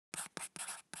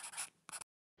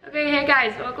Okay, hey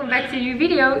guys, welcome back to a new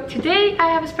video. Today I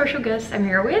have a special guest. I'm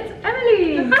here with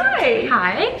Emily. Hi.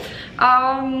 Hi.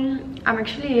 I'm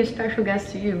actually a special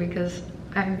guest to you because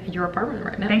I'm in your apartment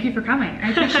right now. Thank you for coming. I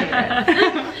appreciate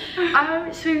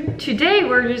it. So today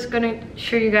we're just gonna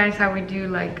show you guys how we do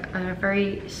like a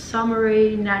very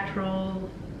summery, natural,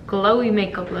 glowy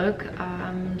makeup look.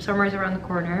 Summer is around the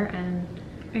corner and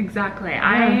Exactly.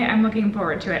 I am looking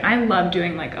forward to it. I love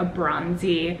doing like a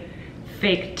bronzy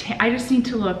fake tan. I just need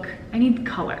to look, I need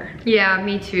color. yeah,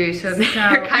 me too. So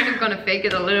we're kind of gonna fake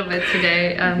it a little bit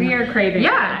today. We are craving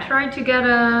that. Trying to get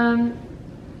a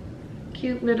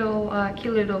cute little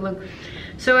look.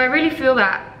 So I really feel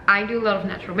that I do a lot of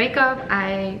natural makeup.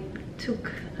 I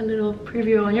took a little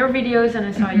preview on your videos and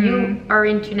I saw you are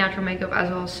into natural makeup as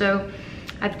well. So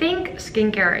I think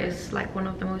skincare is like one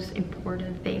of the most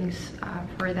important things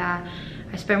for that.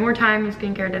 I spend more time in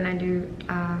skincare than I do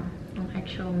on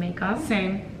actual makeup.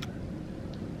 Same.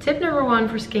 Tip number one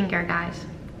for skincare, guys.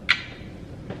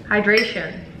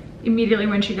 Hydration. Immediately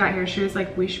when she got here, she was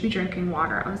like, we should be drinking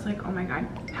water. I was like, oh my God,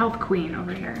 health queen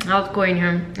over here. Health queen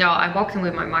here. No, I walked in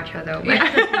with my matcha though. But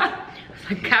it's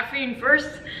like caffeine first,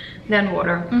 then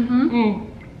water.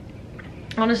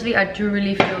 Honestly, I do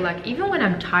really feel like even when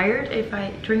I'm tired, if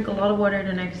I drink a lot of water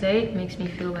the next day, it makes me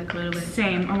feel like a little bit.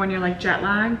 Same. Or when you're like jet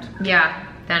lagged. Yeah,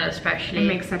 then especially. It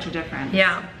makes such a difference.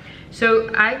 Yeah.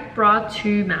 So I brought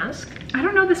two masks. I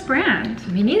don't know this brand.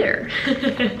 Me neither.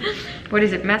 What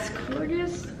is it? Mask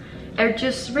Gorgeous? They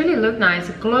just really look nice.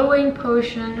 A glowing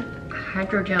potion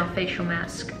hydrogel facial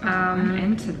mask. I'm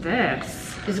into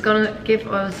this. It's gonna give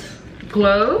us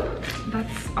glow.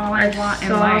 That's all I want in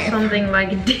saw life. something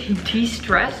like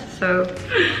de-stress. So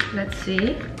let's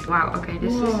see. Wow. Okay.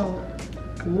 This is.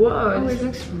 Whoa. This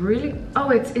looks really.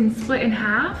 Oh, it's split in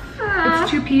half.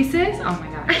 It's two pieces. Oh my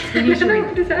gosh. We need to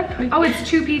What is happening? Oh, it's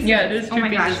two pieces. Yeah, there's two my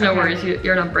pieces. gosh, No okay. worries.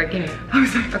 You're not breaking it. Oh,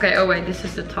 sorry. Okay. Oh wait. This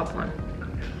is the top one.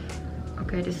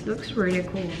 Okay. This looks really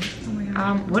cool. Oh my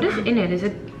gosh. What is in it? Is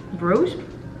it rose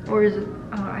or is it?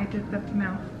 Oh, I did the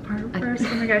mouth part first.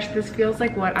 Oh my gosh, this feels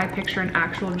like what I picture an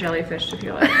actual jellyfish to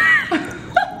feel like.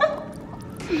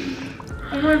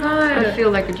 Oh my God. I feel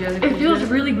like a jellyfish. It feels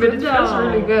really good It though. feels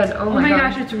really good. Oh my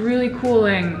gosh, it's really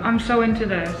cooling. I'm so into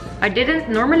this. I didn't,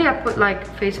 normally I put like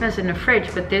face masks in the fridge,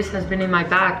 but this has been in my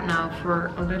bag now for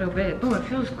a little bit. Oh, it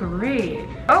feels great.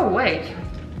 Oh wait.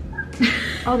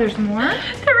 Oh, there's more?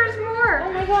 There is more.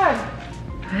 Oh my God.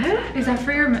 Huh? Is that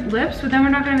for your lips? But then we're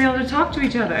not gonna be able to talk to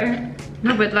each other.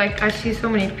 No, but like I see so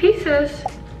many pieces.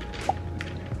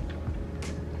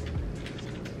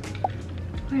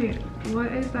 Wait,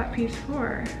 what is that piece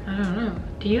for? I don't know.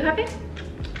 Do you have it?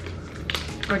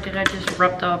 Or did I just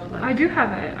rub off? Like... I do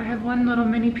have it. I have one little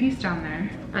mini piece down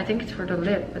there. I think it's for the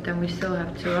lip, but then we still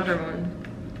have two other ones.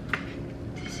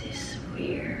 This is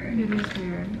weird. It is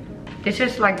weird. It's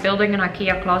just like building an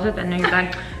IKEA closet and then you're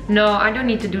like, no, I don't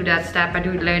need to do that step. I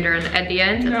do it later. And at the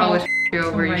end, it always you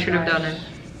over. You should have done it.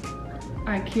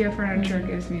 IKEA furniture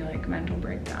gives me like mental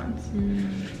breakdowns.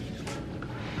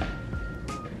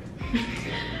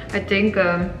 I think,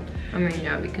 I mean,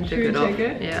 yeah, we can take it off. Take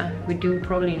it? Yeah, we do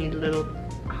probably need a little.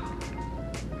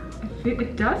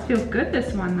 It does feel good,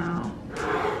 this one though.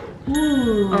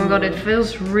 Ooh. Oh my God, it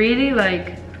feels really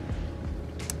like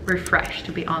refreshed,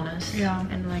 to be honest. Yeah.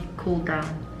 And like cooled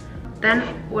down. Then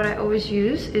what I always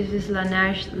use is this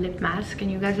Laneige lip mask,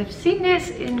 and you guys have seen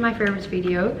this in my favorites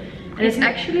video. And it's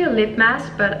actually a lip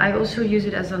mask, but I also use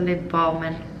it as a lip balm.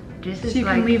 And this is so you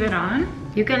like, can leave it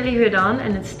on? You can leave it on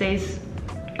and it stays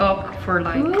up for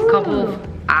like a couple of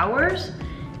hours,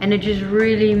 and it just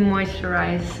really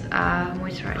moisturize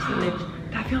the lips.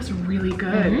 That feels really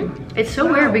good. It's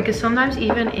so weird because sometimes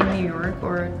even in New York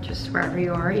or just wherever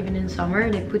you are, even in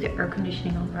summer, they put the air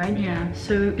conditioning on, right? Yeah.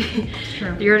 So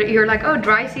True. you're like, oh,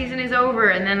 dry season is over,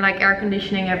 and then like air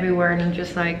conditioning everywhere, and you're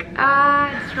just like,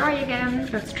 it's dry again.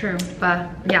 That's true.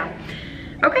 But yeah.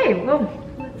 Okay, well,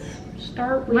 let's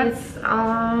start with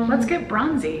let's get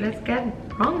bronzy. Let's get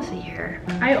bronzy here.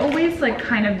 I always like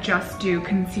kind of just do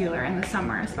concealer in the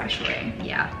summer, especially.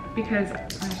 Yeah. Because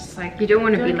I'm just like, you don't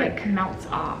want to I be feel like it melts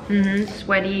off.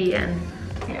 Sweaty and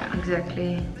yeah,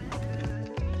 exactly.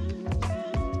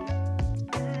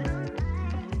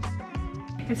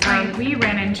 It's funny, we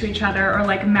ran into each other or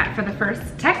like met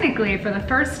technically for the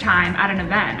first time at an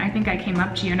event. I think I came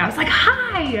up to you and I was like,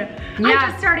 hi, I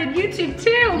just started YouTube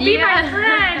too, be my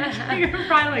friend. You're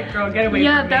probably like, girl, get away from me.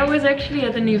 Yeah, that was actually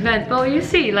at an event. Well, you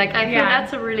see, like I think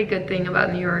that's a really good thing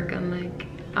about New York and like,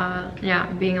 yeah,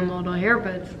 being a model here,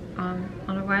 but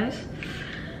otherwise.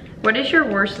 What is your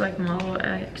worst like model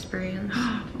experience?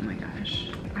 Oh my gosh,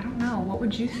 I don't know. What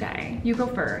would you say? You go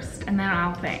first and then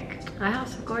I'll think. I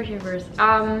also go here first.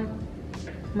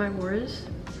 My worst.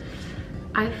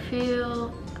 I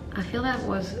feel that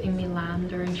was in Milan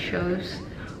during shows,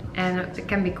 and it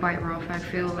can be quite rough. I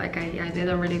feel like I did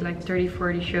already like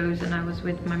 30-40 shows, and I was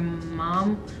with my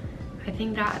mom, I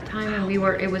think that time, and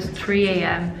it was 3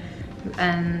 a.m.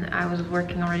 and I was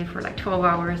working already for like 12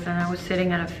 hours, and I was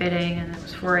sitting at a fitting, and it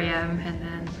was 4 a.m. and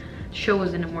then the show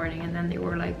was in the morning, and then they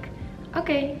were like,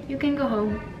 okay, you can go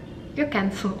home, you're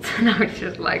cancelled. And I was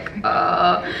just like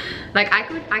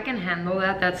I can handle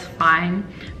that, that's fine,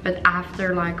 but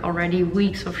after like already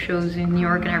weeks of shows in New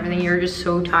York and everything, you're just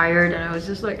so tired, and I was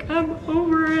just like, I'm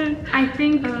over it. I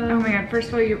think oh my god, first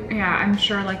of all, yeah, I'm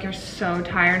sure like you're so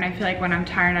tired, and I feel like when I'm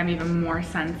tired I'm even more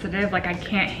sensitive. Like I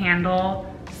can't handle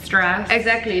stress.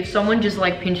 Exactly. If someone just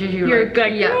like pinches you, you're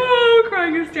like yeah, oh,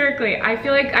 crying hysterically. I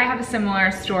feel like I have a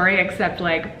similar story, except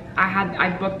like I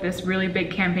booked this really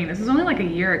big campaign. This was only like a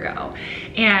year ago,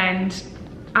 and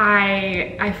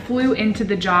I flew into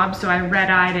the job, so I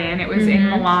red-eyed in. It was in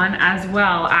Milan as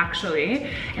well, actually,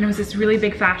 and it was this really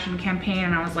big fashion campaign,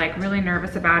 and I was like really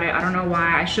nervous about it. I don't know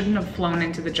why. I shouldn't have flown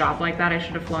into the job like that. I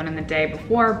should have flown in the day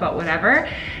before, but whatever.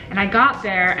 And I got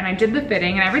there and I did the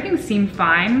fitting and everything seemed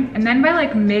fine, and then by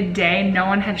like midday no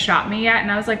one had shot me yet, and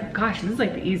I was like, gosh, this is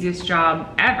like the easiest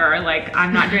job ever. Like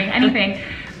I'm not doing anything.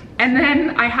 And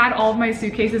then I had all of my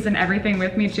suitcases and everything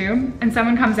with me too. And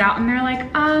someone comes out and they're like,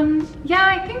 yeah,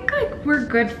 I think like we're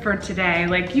good for today.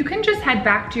 Like you can just head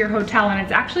back to your hotel, and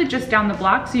it's actually just down the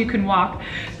block so you can walk.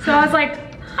 So I was like,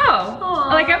 oh. Aww.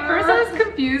 Like at first I was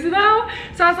confused though.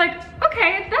 So I was like,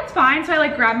 okay, that's fine. So I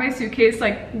like grabbed my suitcase,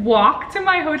 like walked to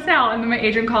my hotel, and then my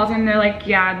agent calls me and they're like,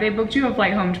 yeah, they booked you a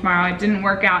flight home tomorrow. It didn't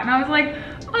work out. And I was like,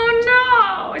 oh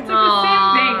no. It's like the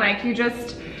same thing. Like you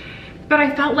just, but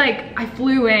I felt like I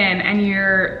flew in and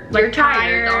you're like you're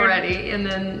tired already, and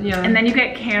then yeah, and then you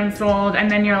get canceled, and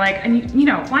then you're like, and you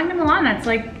know, flying to Milan, that's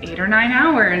like 8 or 9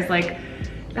 hours, like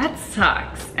that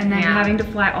sucks. And then you're having to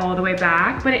fly all the way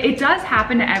back. But it does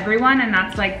happen to everyone, and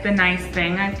that's like the nice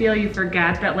thing. I feel you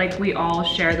forget that like we all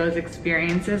share those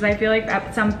experiences, I feel like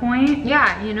at some point.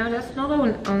 Yeah, you know, that's not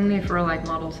only for like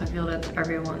models. I feel that's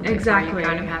everyone. Like, exactly. You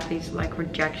kind of have these like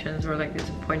rejections or like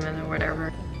disappointment or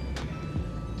whatever.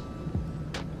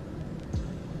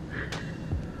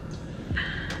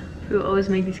 People always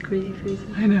make these crazy faces.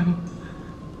 I know.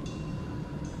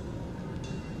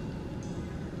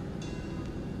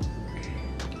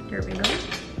 There we go.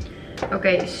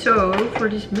 Okay, so for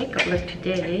this makeup look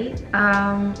today,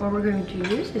 what we're going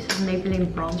to use, this is Maybelline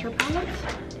bronzer palette.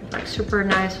 It's like super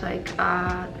nice, like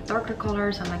darker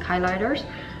colors and like highlighters.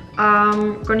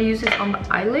 I'm gonna use it on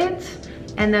the eyelids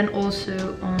and then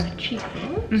also on the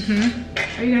cheekbones.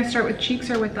 Are you gonna start with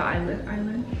cheeks or with the eyelid?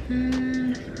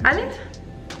 Eyelids?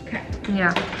 Okay.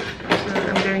 Yeah. So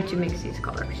I'm going to mix these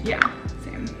colors. Yeah,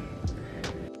 same.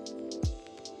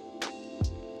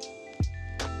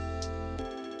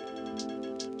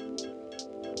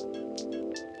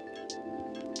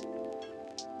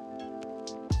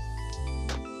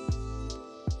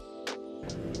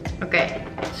 Okay,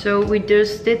 so we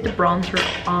just did the bronzer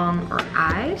on our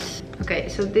eyes. Okay,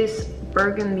 so this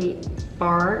burgundy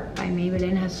bar by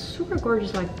Maybelline has super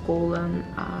gorgeous like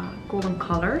golden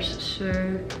colors.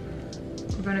 So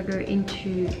we're gonna go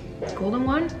into golden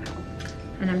one,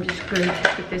 and I'm just going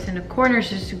to put this in the corners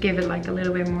just to give it like a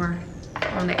little bit more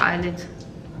on the eyelids,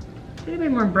 a little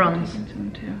bit more bronze.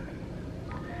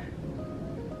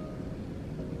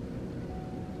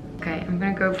 Okay, I'm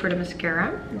gonna go for the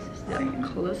mascara. This is the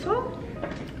Colossal.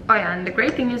 Oh yeah, and the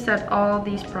great thing is that all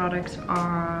these products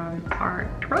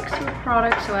are drugstore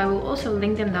products, so I will also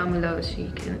link them down below so you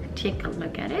can take a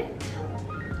look at it.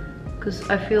 Because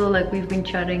I feel like we've been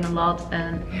chatting a lot,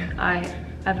 and I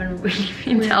haven't really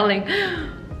been telling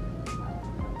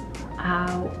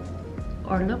how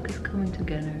our look is coming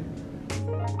together.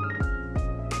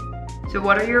 So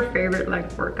what are your favorite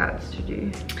like workouts to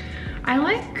do? I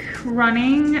like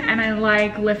running, and I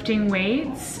like lifting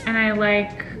weights, and I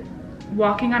like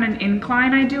walking on an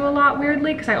incline. I do a lot,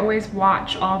 weirdly, because I always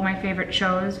watch all of my favorite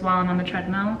shows while I'm on the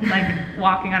treadmill, like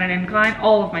walking on an incline.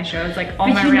 All of my shows, like all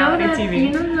my reality TV.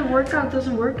 You know the workout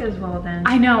doesn't work as well then.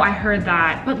 I know, I heard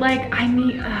that, but like I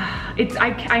need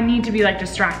I need to be like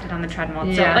distracted on the treadmill.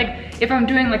 Yeah. So like if I'm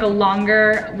doing like a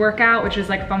longer workout, which is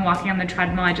like if I'm walking on the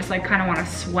treadmill, I just like kind of want to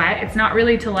sweat. It's not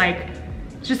really to like,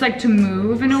 it's just like to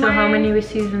move in a way. So how many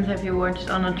seasons have you watched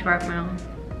on a treadmill?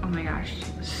 Oh my gosh,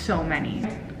 so many.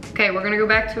 Okay, we're gonna go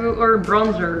back to our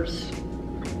bronzers.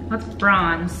 What's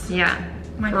bronze? Yeah,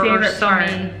 my favorite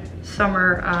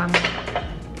summer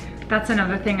That's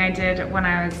another thing I did when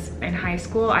I was in high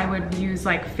school. I would use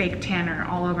like fake tanner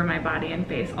all over my body and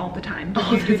face all the time.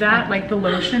 Did you do that? Like the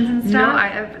lotions and stuff? No,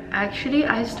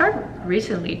 I started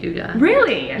recently do that.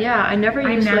 Really? Yeah, I never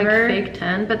used like fake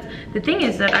tan, but the thing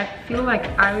is that I feel like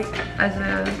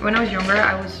when I was younger,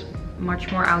 I was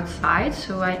much more outside,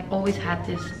 so I always had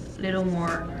this little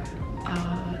more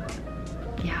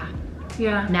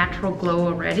natural glow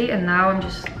already, and now I'm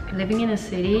just living in a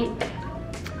city.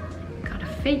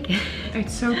 Fake it.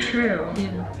 It's so true.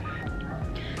 Yeah.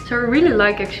 So I really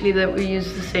like actually that we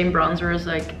use the same bronzer as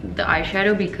like the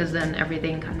eyeshadow, because then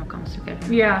everything kind of comes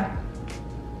together. Yeah.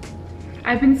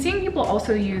 I've been seeing people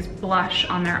also use blush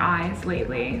on their eyes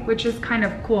lately, which is kind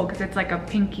of cool because it's like a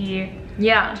pinky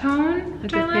tone,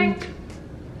 which I like.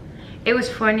 It was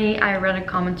funny, I read a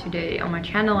comment today on my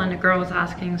channel and the girl was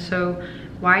asking, so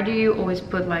why do you always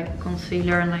put like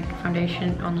concealer and like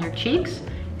foundation on your cheeks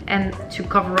and to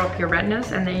cover up your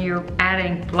redness, and then you're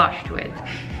adding blush to it?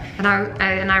 And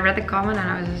I read the comment and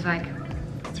I was just like,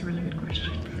 that's a really good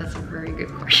question. That's a very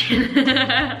good question.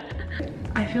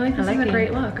 I feel like this is a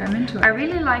great look. I'm into it. I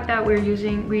really like that we're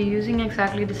using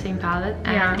exactly the same palette,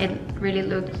 and it really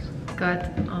looks good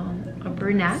on a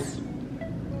brunette.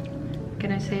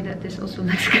 Can I say that this also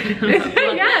looks good?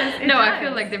 Yes. No, I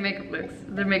feel like the makeup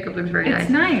looks very nice.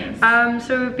 It's nice.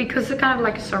 So because it's kind of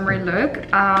like a summery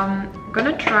look, I'm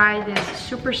gonna try this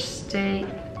Super Stay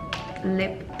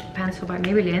lip pencil by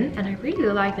Maybelline, and I really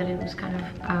like that it was kind of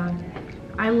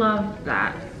I love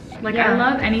that. Like I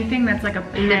love anything that's like a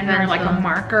pen or like a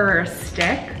marker or a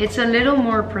stick. It's a little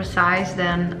more precise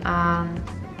than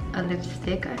a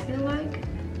lipstick, I feel like.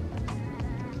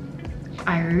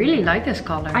 I really like this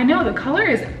color. I know, the color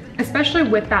is, especially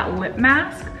with that lip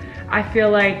mask, I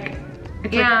feel like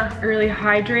it's like really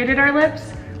hydrated our lips,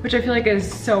 which I feel like is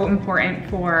so important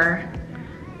for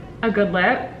a good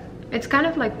lip. It's kind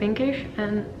of like pinkish,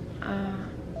 and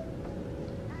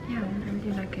yeah, I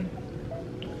really like it.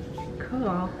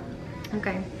 Cool.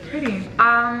 Okay. Pretty.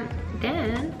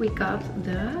 Then we got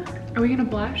the... Are we gonna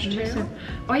blush too?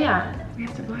 Oh yeah. We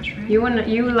have to blush, right?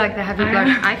 You like the heavy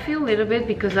blush. I feel a little bit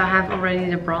because I have already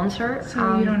the bronzer.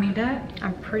 So you don't need it?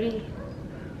 I'm pretty...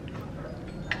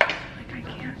 Like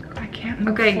I can't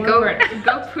move okay, forward.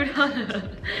 go put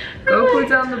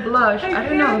on the blush. I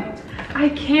don't know. I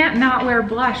can't not wear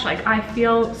blush. Like I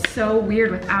feel so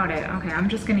weird without it. Okay, I'm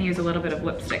just gonna use a little bit of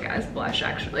lipstick as blush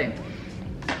actually.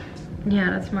 Yeah,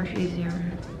 that's much easier.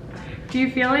 Do you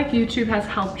feel like YouTube has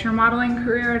helped your modeling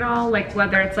career at all? Like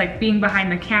whether it's like being behind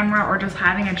the camera or just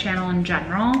having a channel in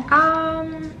general?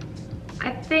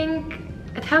 I think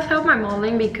it has helped my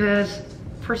modeling because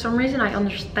for some reason I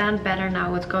understand better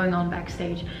now what's going on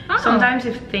backstage. Sometimes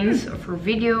if things for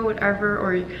video, whatever,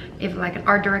 or if like an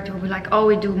art director will be like, oh,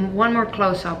 we do one more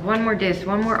close-up, one more this,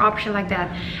 one more option like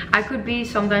that, I could be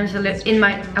sometimes a little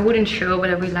I wouldn't show, but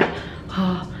I would be like,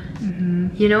 oh,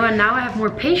 you know, and now I have more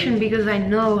patience because I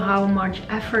know how much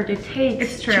effort it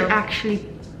takes to actually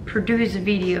produce a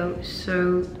video.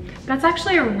 So that's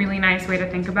actually a really nice way to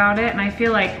think about it. And I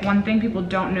feel like one thing people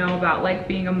don't know about like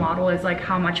being a model is like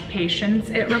how much patience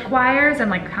it requires,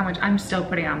 and like how much I'm still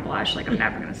putting on blush, like I'm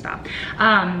never gonna stop.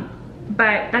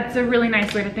 But that's a really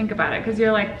nice way to think about it, because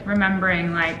you're like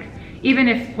remembering, like even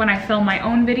if when I film my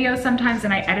own videos sometimes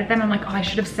and I edit them, I'm like, oh, I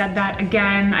should have said that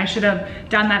again. I should have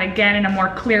done that again in a more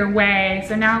clear way.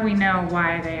 So now we know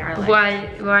why they are like...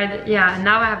 yeah,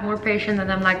 now I have more patience,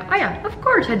 and I'm like, oh yeah, of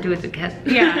course I do it again.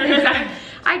 Yeah,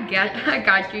 exactly. I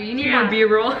got you. You need more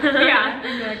B-roll. Yeah,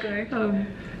 exactly.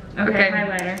 Okay,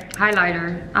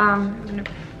 Highlighter. I'm gonna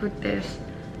put this.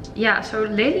 Yeah, so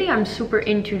lately I'm super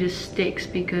into the sticks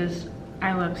because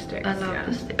I love sticks. I love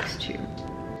the sticks too.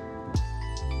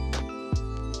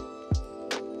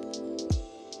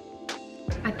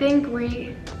 I think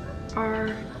we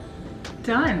are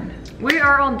done. We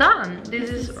are all done. This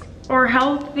is our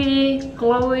healthy,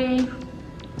 glowy,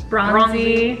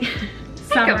 bronzy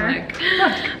summer.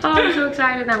 Oh, I'm so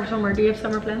excited now for summer. Do you have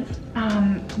summer plans?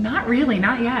 Not really,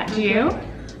 not yet. Do you?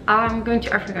 I'm going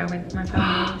to Africa with my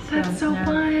family. That's so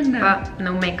fun. But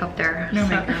no makeup there. No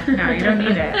makeup. No, you don't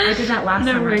need it. I did that last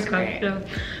summer. No.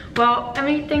 Well,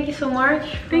 Emily, thank you so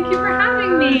much. Thank you for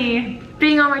having me.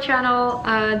 Being on my channel,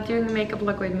 doing the makeup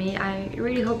look with me. I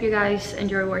really hope you guys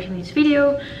enjoy watching this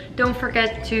video. Don't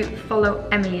forget to follow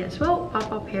Emily as well,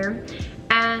 pop up here.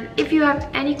 And if you have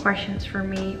any questions for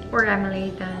me or Emily,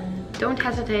 then don't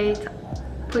hesitate.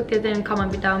 Put it in a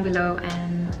comment down below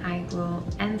and I will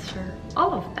answer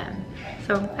all of them.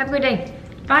 So have a good day.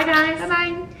 Bye guys. Bye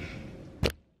bye.